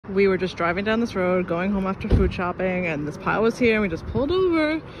We were just driving down this road, going home after food shopping, and this pile was here, and we just pulled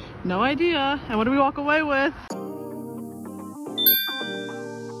over. No idea. And what did we walk away with?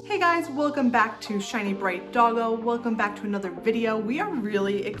 Hey guys, welcome back to Shiny Bright Doggo. Welcome back to another video. We are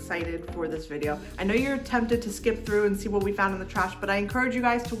really excited for this video. I know you're tempted to skip through and see what we found in the trash, but I encourage you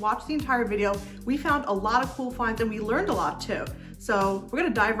guys to watch the entire video. We found a lot of cool finds and we learned a lot too. So we're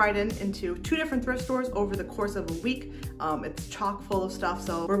gonna dive right into 2 different thrift stores over the course of a week. It's chock full of stuff,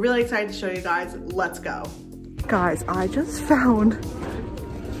 so we're really excited to show you guys. Let's go. Guys, I just found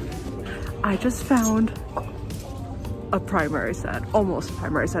a primary set, almost a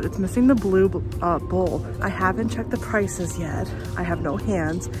primary set. It's missing the blue bowl. I haven't checked the prices yet. I have no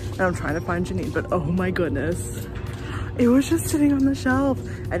hands, and I'm trying to find Janine, but oh my goodness. It was just sitting on the shelf.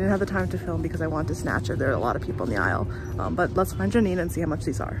 I didn't have the time to film because I wanted to snatch it. There are a lot of people in the aisle, but let's find Janine and see how much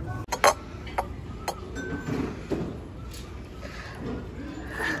these are.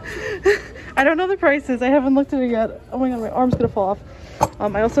 I don't know the prices. I haven't looked at it yet. Oh my god, my arm's gonna fall off.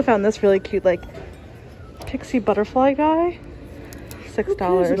 I also found this really cute, like, pixie butterfly guy.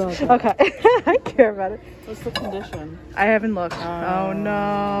 $6. Okay. I care about it. What's the condition? I haven't looked. Oh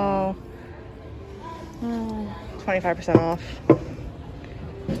no. 25% off.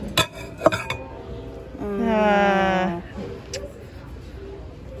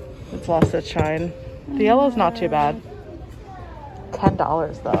 It's lost its shine. The yellow's not too bad.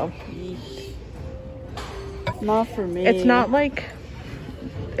 $10 though. Not for me. It's not like,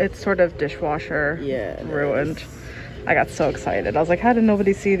 it's sort of dishwasher ruined. I got so excited. I was like, how did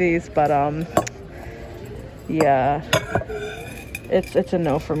nobody see these? But yeah, it's a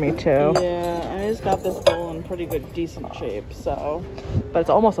no for me too. Yeah, I just got this bowl in pretty good, decent shape, so. But it's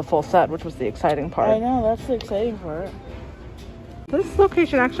almost a full set, which was the exciting part. I know, that's the exciting part. This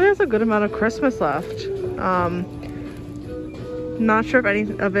location actually has a good amount of Christmas left. Not sure if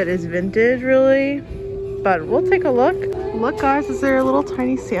any of it is vintage really, but we'll take a look. Look guys, is there a little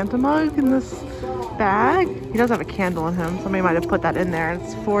tiny Santa mug in this bag? He does have a candle in him. Somebody might have put that in there.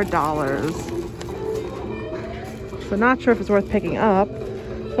 It's $4. So not sure if it's worth picking up.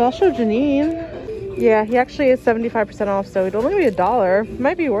 So I'll show Janine. Yeah, he actually is 75% off, so it'll only be $1.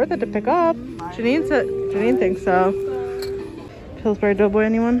 Might be worth it to pick up. Janine thinks so. Pillsbury Doughboy,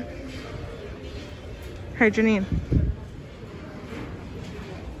 anyone? Hey Janine.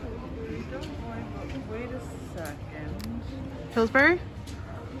 Wait a second. Pillsbury?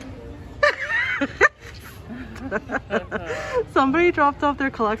 Somebody dropped off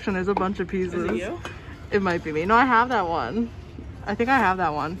their collection. There's a bunch of pieces. Is it you? It might be me. No, I have that one. I think I have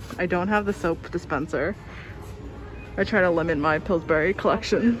that one. I don't have the soap dispenser. I try to limit my Pillsbury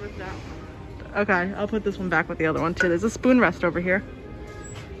collection. Okay, I'll put this one back with the other one too. There's a spoon rest over here.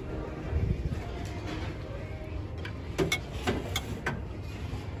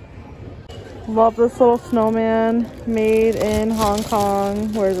 Love this little snowman, made in Hong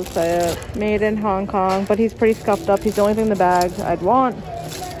Kong. Where does it say it? Made in Hong Kong, but he's pretty scuffed up. He's the only thing in the bag I'd want,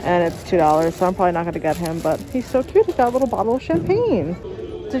 and it's $2, so I'm probably not gonna get him, but he's so cute. He's got a little bottle of champagne.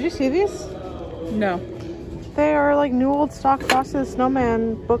 Did you see these? No. They are like new old stock Frosted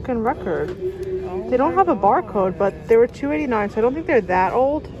Snowman book and record. Oh, they don't have a barcode, but they were $2.89, so I don't think they're that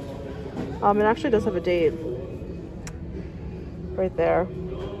old. It actually does have a date right there.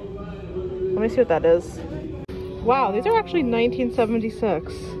 Let me see what that is. Wow, these are actually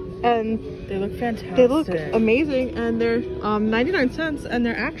 1976, and they look fantastic. They look amazing, and they're 99 cents, and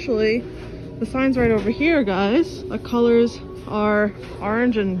they're actually, the sign's right over here, guys. The colors are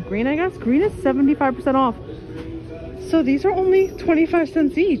orange and green, I guess. Green is 75% off. So these are only 25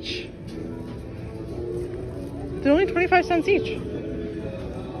 cents each. They're only 25 cents each.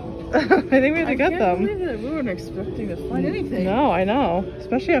 I think we have to get them. I can't believe that we weren't expecting to find anything. No, I know.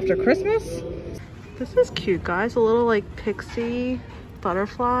 Especially after Christmas. This is cute, guys. A little like pixie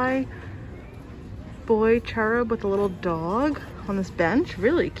butterfly boy cherub with a little dog on this bench.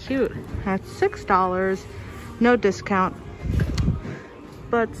 Really cute. That's $6. No discount.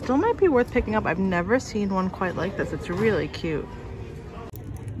 But still might be worth picking up. I've never seen one quite like this. It's really cute.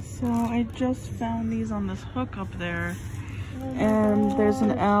 So I just found these on this hook up there. And there's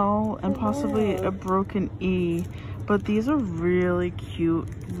an L and possibly a broken E, but these are really cute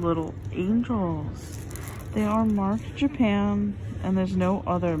little angels. They are marked Japan, and there's no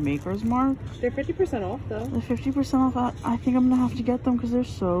other maker's mark. They're 50% off though. They're 50% off. I think I'm gonna have to get them because they're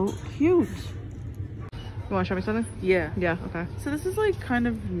so cute. You want to show me something? Yeah. Yeah, okay. So this is like kind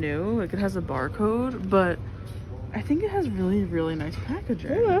of new, like it has a barcode, but I think it has really, really nice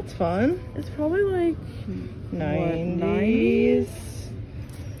packaging. Oh, that's fun. It's probably like 90s.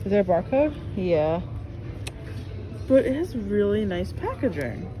 Is there a barcode? Yeah. But it has really nice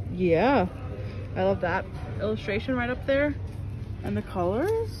packaging. Yeah. I love that. Illustration right up there. And the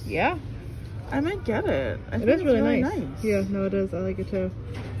colors? Yeah. I might get it. It is really nice. Yeah, no, it is. I like it too.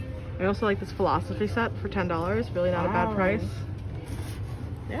 I also like this philosophy set for $10. Really not a bad price.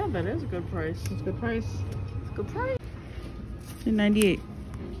 Yeah, that is a good price. It's a good price. It's a good price. $98.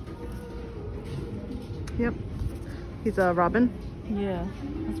 Yep. He's a Robin. Yeah.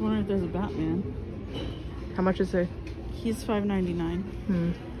 I was wondering if there's a Batman. How much is it? He's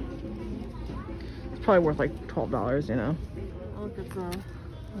 $5.99. It's probably worth like $12, you know. Oh, look, it's what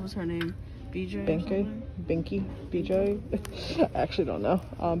was her name? BJ? Binky? BJ? I actually don't know.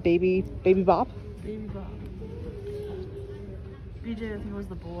 Baby Bop? Baby Bop. BJ, I think, was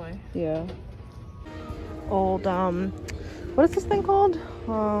the boy. Yeah. Old, what is this thing called?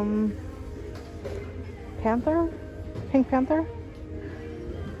 Panther? Pink Panther?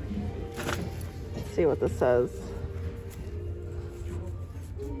 Let's see what this says.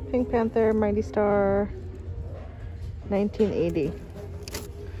 Pink Panther, Mighty Star, 1980.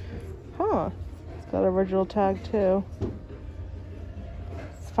 Huh. It's got an original tag too.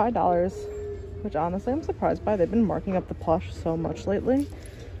 It's $5, which honestly I'm surprised by. They've been marking up the plush so much lately.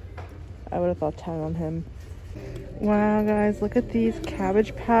 I would have thought 10 on him. Wow, guys, look at these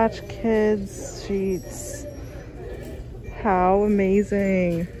Cabbage Patch Kids sheets. How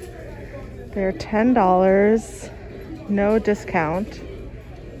amazing. They're $10, no discount,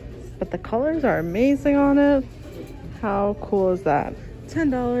 but the colors are amazing on it. How cool is that?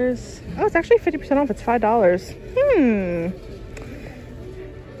 $10. Oh, it's actually 50% off. It's $5.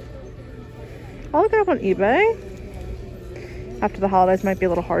 I'll look it up on eBay. After the holidays might be a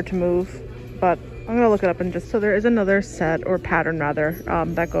little hard to move, but I'm gonna look it up. And just so there is another set, or pattern rather,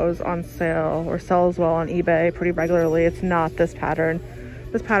 that goes on sale or sells well on eBay pretty regularly. It's not this pattern.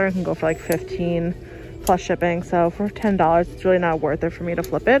 This pattern can go for like $15 plus shipping. So for $10, it's really not worth it for me to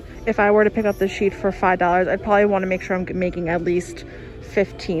flip it. If I were to pick up this sheet for $5, I'd probably want to make sure I'm making at least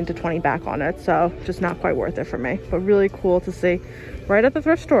 15 to 20 back on it. So just not quite worth it for me, but really cool to see right at the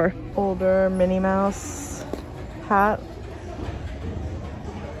thrift store. Older Minnie Mouse hat.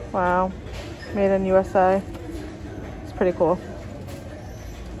 Wow. Made in USA. It's pretty cool.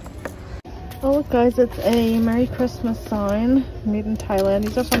 Oh look, guys, it's a Merry Christmas sign made in Thailand.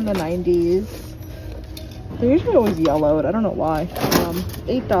 These are from the 90s. They're usually always yellowed. I don't know why.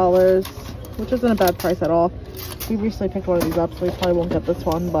 $8, which isn't a bad price at all. We recently picked one of these up, so we probably won't get this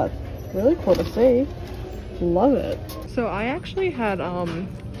one, but really cool to see. Love it. So I actually had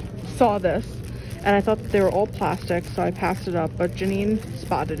saw this and I thought that they were all plastic, so I passed it up, but Janine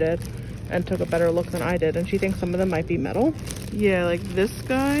spotted it and took a better look than I did, and she thinks some of them might be metal. Yeah, like this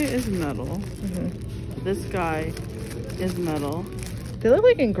guy is metal. This guy is metal. They look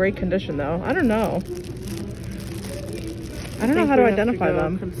like in great condition though. I don't know. I don't know how to identify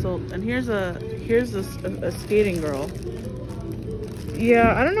them. Consult. And here's a skating girl.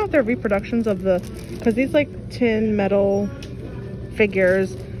 Yeah, I don't know if they're reproductions of the, because these like tin metal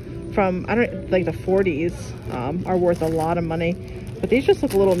figures from, I don't, like the 40s are worth a lot of money. But these just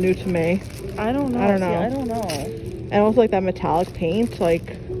look a little new to me. I don't know. I don't know. See, I don't know. And also like that metallic paint,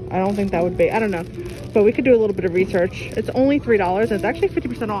 like I don't think that would be, I don't know. But we could do a little bit of research. It's only $3 and it's actually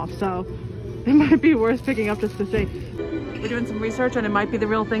 50% off, so it might be worth picking up just to see. We're doing some research and it might be the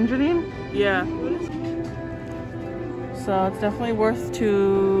real thing, Janine? Yeah. So it's definitely worth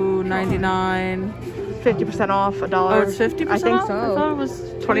 $2.99. 50% off, $1. Oh, it's 50% I think off? so. I thought it was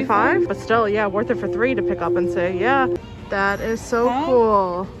 25, but still, yeah, worth it for $3 to pick up and say, yeah, that is so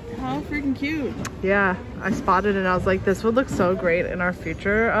cool. How freaking cute. Yeah, I spotted it and I was like, this would look so great in our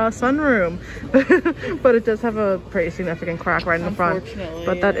future sunroom. But it does have a pretty significant crack right in the front.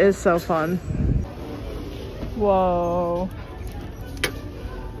 But that is so fun. Whoa.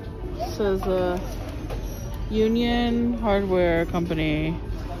 This is a Union Hardware Company.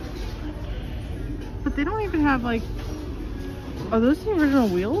 But they don't even have like, are those the original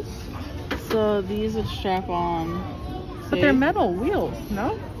wheels? So these would strap on. But they're metal wheels,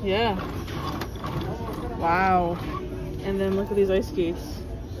 no? Yeah. Wow. And then look at these ice skates.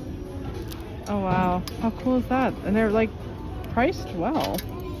 Oh wow. How cool is that? And they're like priced well.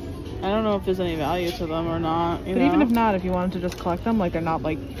 I don't know if there's any value to them or not. But even if not, if you wanted to just collect them, like they're not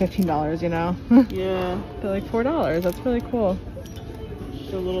like $15, you know? Yeah. They're like $4. That's really cool.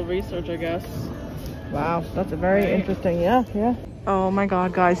 Just a little research, I guess. Wow, that's a very interesting, yeah. Oh my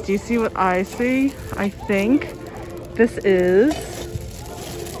god, guys, do you see what I see? I think this is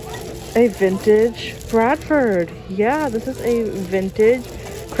a vintage Bradford. Yeah, this is a vintage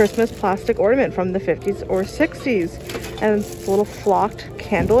Christmas plastic ornament from the 50s or 60s. And it's a little flocked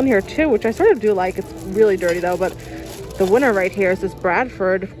candle in here too, which I sort of do like. It's really dirty though, but The winner right here is this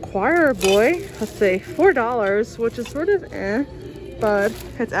Bradford choir boy. Let's see, $4, which is sort of but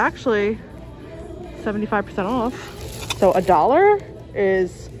it's actually 75% off. So $1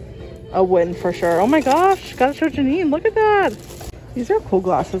 is a win for sure. Oh my gosh, gotta show Janine, look at that. These are cool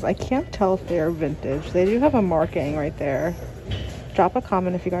glasses. I can't tell if they are vintage. They do have a marking right there. Drop a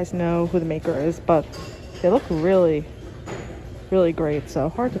comment if you guys know who the maker is, but they look really, really great. So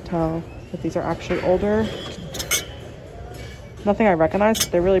hard to tell if these are actually older. Nothing I recognize,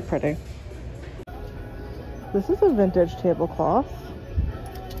 but they're really pretty. This is a vintage tablecloth.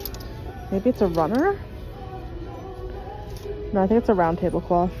 Maybe it's a runner? No, I think it's a round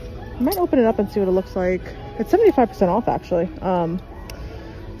tablecloth. I might open it up and see what it looks like. It's 75% off actually.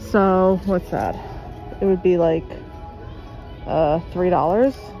 So what's that? It would be like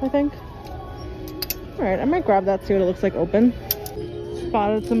 $3, I think. All right, I might grab that, see what it looks like open.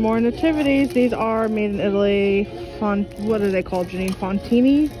 Spotted some more nativities. These are made in Italy. What are they called, Janine?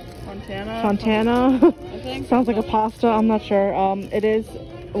 Fontini? Fontana. I think. Sounds like a pasta. I'm not sure. It is,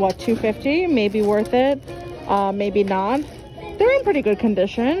 what, $2.50? Maybe worth it. Maybe not. They're in pretty good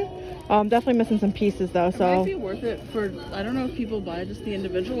condition. Definitely missing some pieces though. So it might be worth it for, I don't know if people buy just the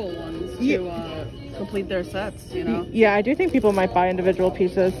individual ones to complete their sets, you know? Yeah, I do think people might buy individual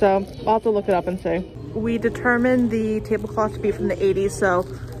pieces. So I'll have to look it up and see. We determined the tablecloth to be from the 80s, so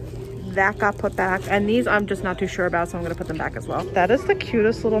that got put back. And these I'm just not too sure about, so I'm gonna put them back as well. That is the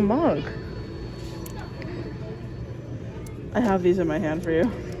cutest little mug. I have these in my hand for you.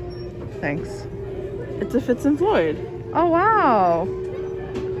 Thanks. It's a Fitz and Floyd. Oh, wow.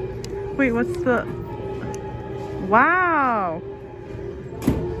 Wait, what's the... Wow.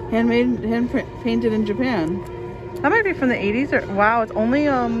 Handmade, painted in Japan. That might be from the 80s or... Wow, it's only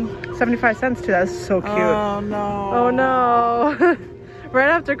 75 cents too. That's so cute. Oh, no. Oh, no. Right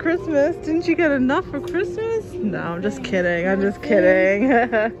after Christmas. Didn't you get enough for Christmas? No, I'm just kidding. I'm just kidding.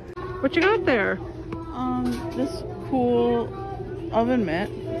 What you got there? This cool oven mitt.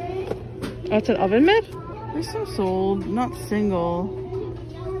 Oh, it's an oven mitt? There's some sold, not single.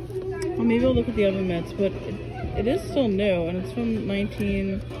 Well, maybe I'll look at the oven mitts, but it is still new, and it's from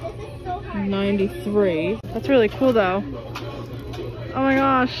 1993. That's really cool, though. Oh my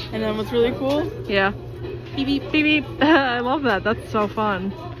gosh. And then what's really cool? Yeah. Beep, beep, beep, beep. I love that. That's so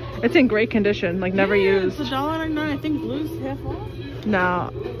fun. It's in great condition, like never used. It's $1.99. I think blue's half off.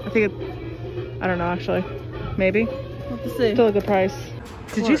 No, I think it, I don't know actually. Maybe. We'll have to see. Still a good price.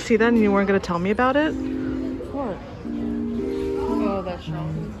 Did you see that and you weren't going to tell me about it? What? Oh, that shop.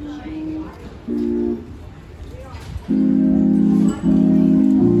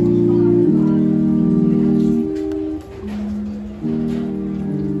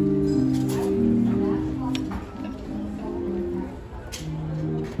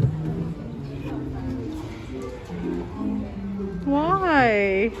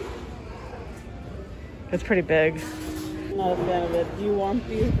 Why? It's pretty big. Not a fan of it. Do you want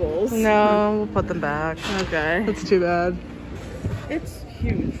these bowls? No, we'll put them back. Okay. That's too bad. It's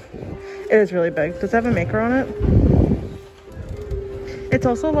huge. It is really big. Does it have a maker on it? It's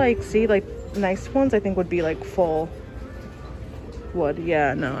also like, see, like nice ones I think would be like full wood.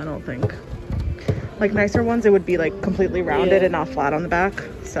 Yeah, no, I don't think. Like nicer ones, it would be like completely rounded and not flat on the back.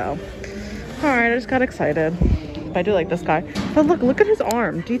 So, all right, I just got excited. I do like this guy. But look at his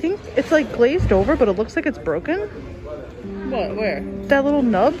arm. Do you think it's like glazed over, but it looks like it's broken? What? Where? That little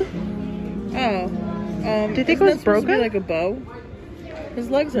nub? Oh. Do you think it was broken? To be like a bow? His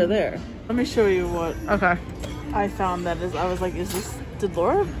legs are there. Let me show you what Okay. I found that is. I was like, is this... Did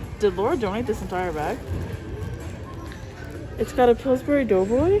Laura donate this entire bag? It's got a Pillsbury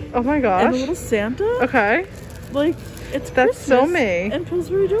Doughboy. Oh my gosh. And a little Santa. Okay. Like, it's That's so me. And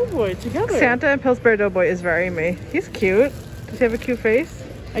Pillsbury Doughboy together. Santa and Pillsbury Doughboy is very me. He's cute. Does he have a cute face?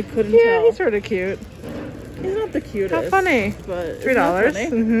 I couldn't tell. Yeah, he's sort of cute. He's not the cutest. How funny. But $3.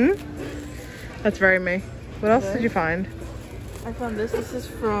 Mm-hmm. That's very me. What else did you find? I found this. This is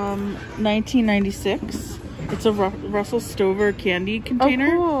from 1996. It's a Russell Stover candy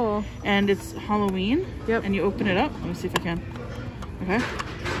container. Oh, cool. And it's Halloween. Yep. And you open it up. Let me see if I can. Okay.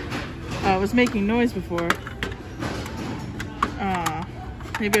 I was making noise before.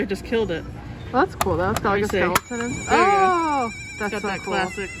 Maybe I just killed it. Well, that's cool. That's got like a skeleton. There you go. That's got so that cool.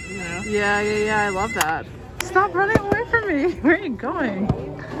 classic, you know. Yeah. I love that. Stop running away from me. Where are you going?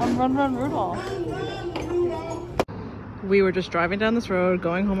 I'm Run Rudolph. We were just driving down this road,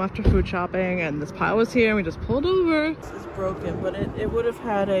 going home after food shopping, and this pile was here, and we just pulled over. This is broken, but it would have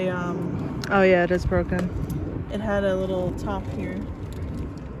had a Oh yeah, it is broken. It had a little top here.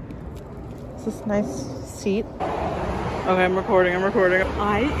 It's this nice seat. Okay, I'm recording.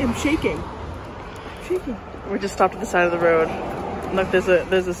 I am shaking. cheeky. We just stopped at the side of the road. Look,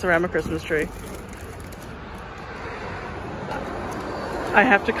 there's a ceramic Christmas tree. I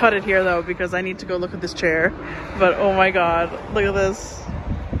have to cut it here though because I need to go look at this chair. But oh my god, look at this.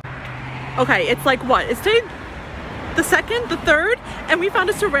 Okay, it's like what? It's day the 2nd, the 3rd, and we found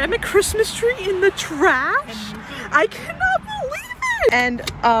a ceramic Christmas tree in the trash. I cannot believe it.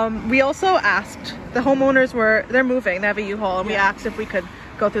 And we also asked, the homeowners they're moving, they have a U-Haul, and we asked if we could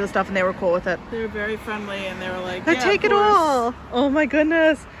go through the stuff and they were cool with it. They were very friendly and they were like, yeah, take it all. Oh my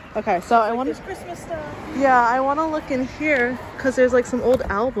goodness. Okay, so I want to Christmas stuff. Yeah, I want to look in here because there's like some old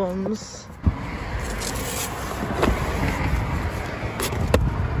albums.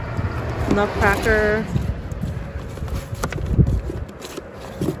 Nutcracker.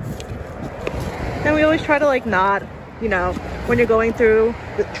 And we always try to like not, you know, when you're going through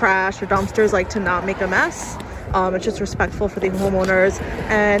the trash or dumpsters, like to not make a mess. It's just respectful for the homeowners,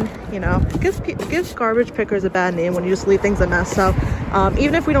 and you know, gives garbage pickers a bad name when you just leave things a mess. So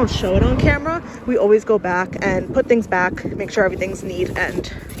even if we don't show it on camera, we always go back and put things back, make sure everything's neat and,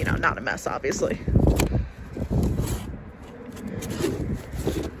 you know, not a mess, obviously.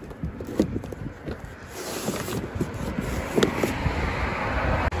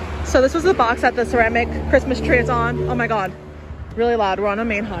 So this was the box that the ceramic Christmas tree is on. Oh my god, really loud. We're on a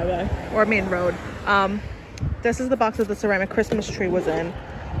main highway or main road. This is the box that the ceramic Christmas tree was in.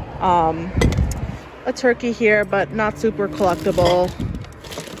 A turkey here, but not super collectible.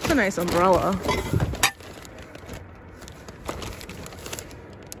 It's a nice umbrella.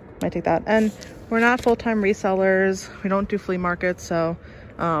 Might take that. And we're not full-time resellers. We don't do flea markets, so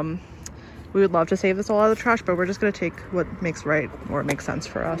we would love to save this all out of the trash, but we're just gonna take what makes right or makes sense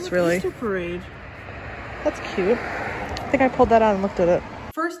for us, really. Easter parade. That's cute. I think I pulled that out and looked at it.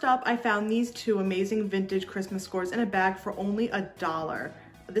 First up, I found these two amazing vintage Christmas scores in a bag for only $1.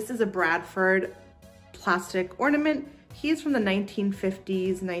 This is a Bradford plastic ornament. He's from the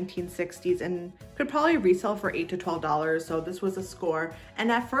 1950s, 1960s, and could probably resell for $8 to $12. So this was a score. And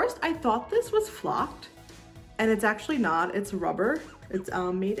at first I thought this was flocked, and it's actually not. It's rubber. It's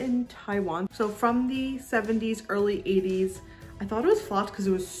made in Taiwan. So from the 70s, early 80s, I thought it was flocked because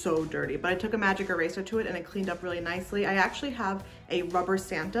it was so dirty, but I took a magic eraser to it and it cleaned up really nicely. I actually have a rubber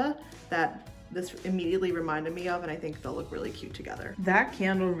Santa that this immediately reminded me of, and I think they'll look really cute together. That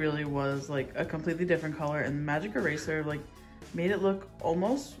candle really was like a completely different color, and the magic eraser like made it look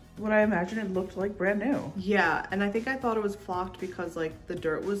almost what I imagined it looked like brand new. Yeah, and I think I thought it was flocked because like the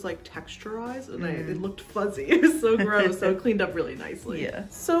dirt was like texturized and it looked fuzzy. It was so gross, so it cleaned up really nicely. Yeah.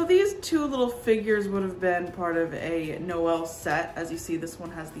 So these two little figures would have been part of a Noel set. As you see, this one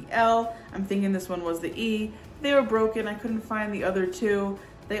has the L. I'm thinking this one was the E. They were broken. I couldn't find the other two.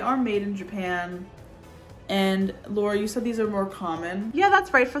 They are made in Japan. And Laura, you said these are more common. Yeah,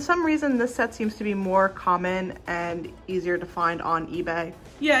 that's right. For some reason, this set seems to be more common and easier to find on eBay.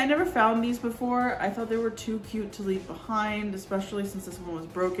 Yeah, I never found these before. I thought they were too cute to leave behind, especially since this one was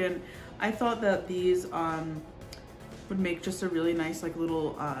broken. I thought that these would make just a really nice like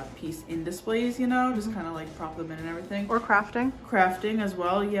little piece in displays, you know, just kind of like prop them in and everything. Or crafting. Crafting as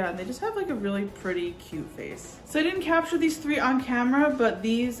well, yeah, and they just have like a really pretty cute face. So I didn't capture these three on camera, but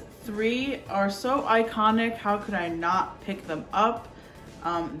these three are so iconic. How could I not pick them up?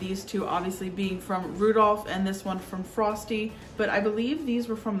 These two obviously being from Rudolph and this one from Frosty, but I believe these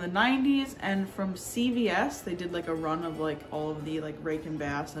were from the 90s and from CVS. They did like a run of like all of the like Rake and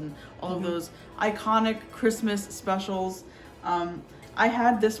Bass and all of those iconic Christmas specials. I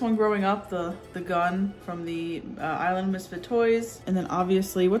had this one growing up, the gun from the Island of Misfit Toys, and then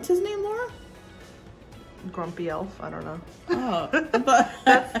obviously, what's his name, Laura? Grumpy Elf, I don't know. Oh, I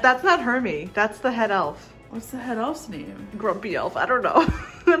thought that's not Hermie. That's the head elf. What's the head elf's name? Grumpy Elf. I don't know.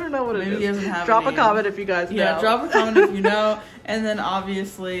 I don't know what it is. Maybe he doesn't have Drop a a comment if you guys know. Yeah, drop a comment if you know. And then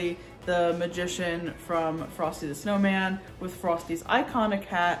obviously the magician from Frosty the Snowman with Frosty's iconic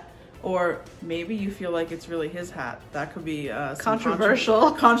hat, or maybe you feel like it's really his hat. That could be some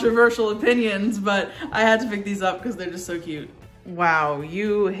controversial opinions, but I had to pick these up because they're just so cute. Wow,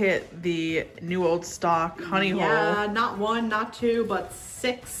 you hit the new old stock honey hole. Yeah, not one, not two, but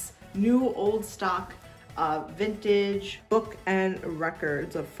 6 new old stock vintage book and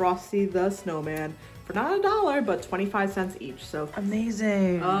records of Frosty the Snowman for not $1, but 25 cents each. So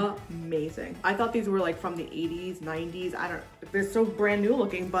amazing. Amazing. I thought these were like from the 80s, 90s. They're so brand new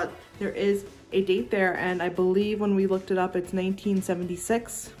looking, but there is a date there, and I believe when we looked it up, it's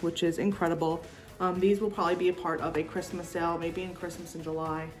 1976, which is incredible. These will probably be a part of a Christmas sale, maybe in Christmas in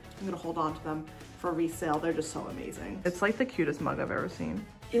July. I'm gonna hold on to them for resale. They're just so amazing. It's like the cutest mug I've ever seen.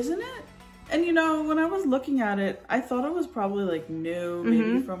 Isn't it? And you know, when I was looking at it, I thought it was probably like new,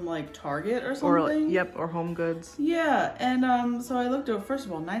 maybe from like Target or something. Or Home Goods. Yeah, and so I looked over, first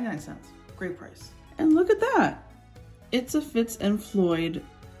of all, 99 cents, great price. And look at that. It's a Fitz and Floyd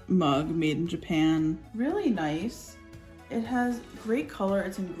mug made in Japan. Really nice. It has great color,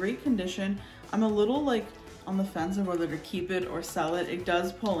 it's in great condition. I'm a little like on the fence of whether to keep it or sell it. It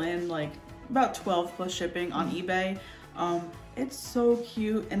does pull in like about 12 plus shipping on eBay. It's so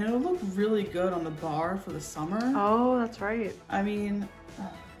cute and it'll look really good on the bar for the summer. Oh, that's right. I mean,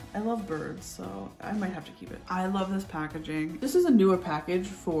 I love birds, so I might have to keep it. I love this packaging. This is a newer package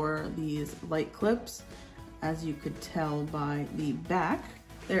for these light clips. As you could tell by the back,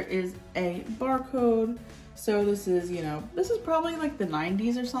 there is a barcode. So this is, you know, this is probably like the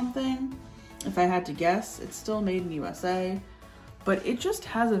 90s or something. If I had to guess, it's still made in USA. But it just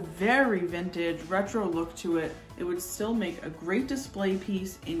has a very vintage retro look to it. It would still make a great display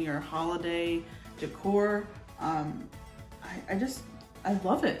piece in your holiday decor. I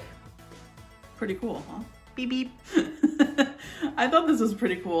love it. Pretty cool, huh? Beep beep. I thought this was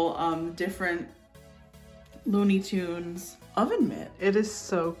pretty cool. Different Looney Tunes oven mitt. It is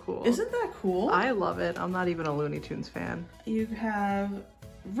so cool. Isn't that cool? I love it. I'm not even a Looney Tunes fan. You have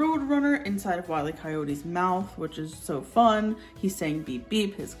Roadrunner inside of Wile E. Coyote's mouth, which is so fun. He's saying beep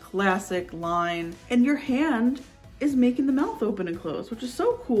beep, his classic line. And your hand is making the mouth open and close, which is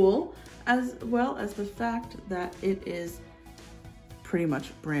so cool, as well as the fact that it is pretty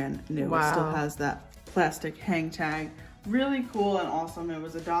much brand new. Wow. It still has that plastic hang tag. Really cool and awesome. It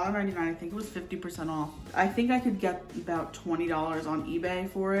was $1.99. I think it was 50% off. I think I could get about $20 on eBay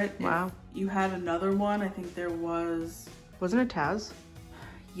for it. Wow. If you had another one, I think there was... Wasn't it Taz?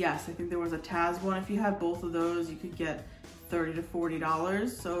 Yes, I think there was a Taz one. If you had both of those, you could get $30 to $40.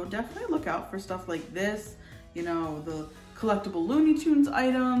 So definitely look out for stuff like this. You know, the collectible Looney Tunes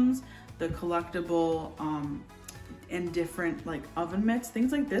items, the collectible and different like oven mitts,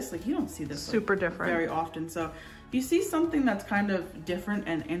 things like this. Like you don't see this super different very often. So if you see something that's kind of different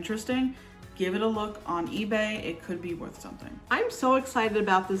and interesting, give it a look on eBay. It could be worth something. I'm so excited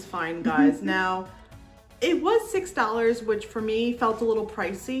about this find, guys. Now, it was $6, which for me felt a little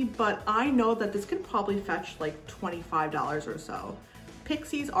pricey, but I know that this could probably fetch like $25 or so.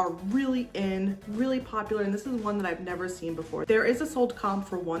 Pixies are really popular, and this is one that I've never seen before. There is a sold comp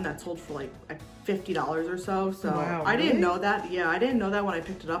for one that sold for like $50 or so. So wow, I really? didn't know that. Yeah, I didn't know that when I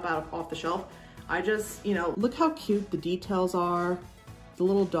picked it up off the shelf. I just, you know, look how cute the details are. The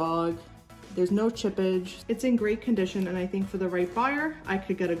little dog. There's no chippage. It's in great condition, and I think for the right buyer, I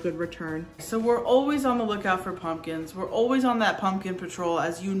could get a good return. So we're always on the lookout for pumpkins. We're always on that pumpkin patrol,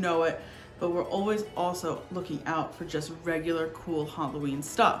 as you know it, but we're always also looking out for just regular cool Halloween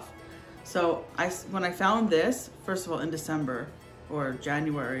stuff. So when I found this, first of all, in December or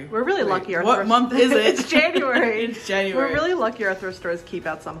January. We're really lucky. What month is it? It's January. It's January. We're really lucky our thrift stores keep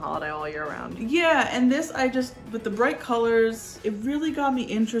out some holiday all year round. Yeah, and this with the bright colors, it really got me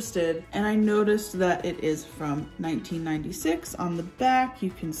interested. And I noticed that it is from 1996. On the back, you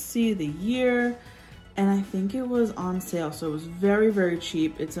can see the year. And I think it was on sale, so it was very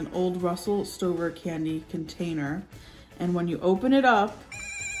cheap. It's an old Russell Stover candy container. And when you open it up,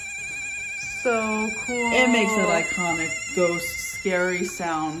 so cool. It makes that iconic ghost scary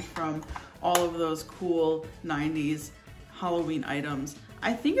sound from all of those cool 90s Halloween items.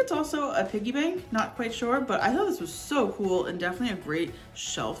 I think it's also a piggy bank, not quite sure, but I thought this was so cool and definitely a great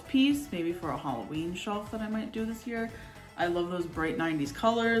shelf piece, maybe for a Halloween shelf that I might do this year. I love those bright 90s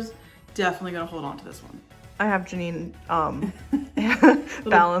colors. Definitely gonna hold on to this one. I have Janine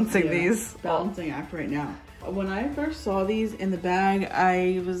balancing these. Balancing act right now. When I first saw these in the bag,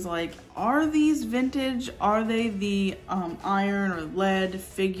 I was like, are these vintage? Are they the iron or lead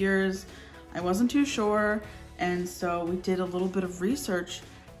figures? I wasn't too sure. And so we did a little bit of research,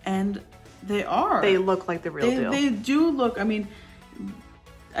 and they are. They look like the real deal. They do look, I mean,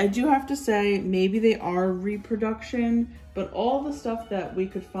 I do have to say, maybe they are reproduction, but all the stuff that we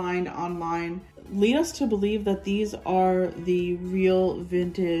could find online lead us to believe that these are the real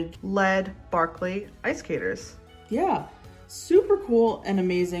vintage lead Barkley ice skaters. Yeah, super cool and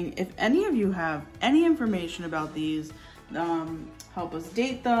amazing. If any of you have any information about these, help us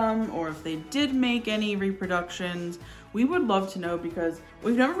date them, or if they did make any reproductions, we would love to know, because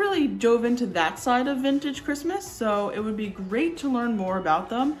we've never really dove into that side of vintage Christmas, so it would be great to learn more about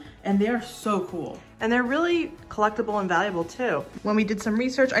them, and they are so cool. And they're really collectible and valuable too. When we did some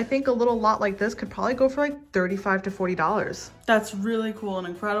research, I think a little lot like this could probably go for like $35 to $40. That's really cool and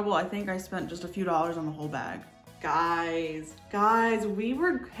incredible. I think I spent just a few dollars on the whole bag. Guys, we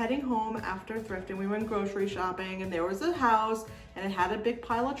were heading home after thrifting. We went grocery shopping and there was a house and it had a big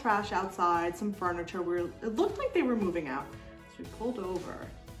pile of trash outside, some furniture. It looked like they were moving out. So we pulled over.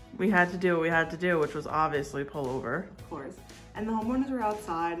 We had to do what we had to do, which was obviously pull over. Of course. And the homeowners were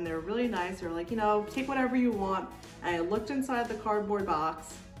outside and they were really nice. They were like, you know, take whatever you want. And I looked inside the cardboard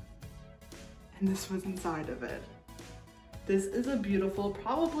box and this was inside of it. This is a beautiful,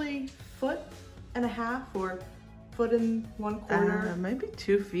 probably 1.5 feet or 1.25 feet. Maybe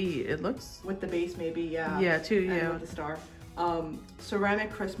 2 feet. It looks with the base, maybe, yeah. Yeah, yeah. With the star.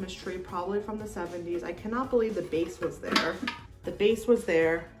 Ceramic Christmas tree, probably from the 70s. I cannot believe the base was there. The base was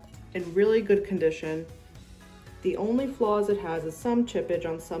there in really good condition. The only flaws it has is some chippage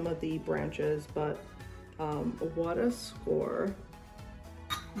on some of the branches, but what a score.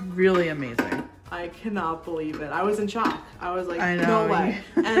 Really amazing. I cannot believe it. I was in shock. I was like, I know. No way.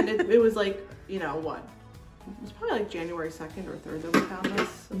 And it was like, you know what? It was probably like January 2nd or 3rd that we found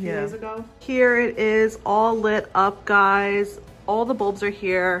this a few days ago. Here it is, all lit up, guys. All the bulbs are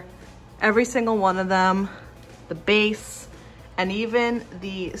here. Every single one of them. The base, and even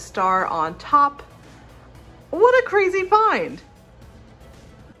the star on top. What a crazy find.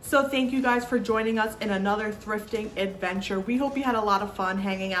 So thank you guys for joining us in another thrifting adventure. We hope you had a lot of fun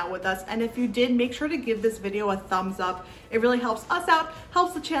hanging out with us. And if you did, make sure to give this video a thumbs up. It really helps us out,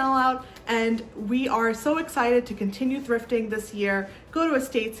 helps the channel out. And we are so excited to continue thrifting this year. Go to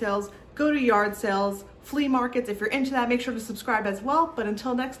estate sales, go to yard sales, flea markets. If you're into that, make sure to subscribe as well. But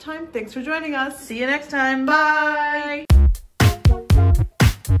until next time, thanks for joining us. See you next time. Bye.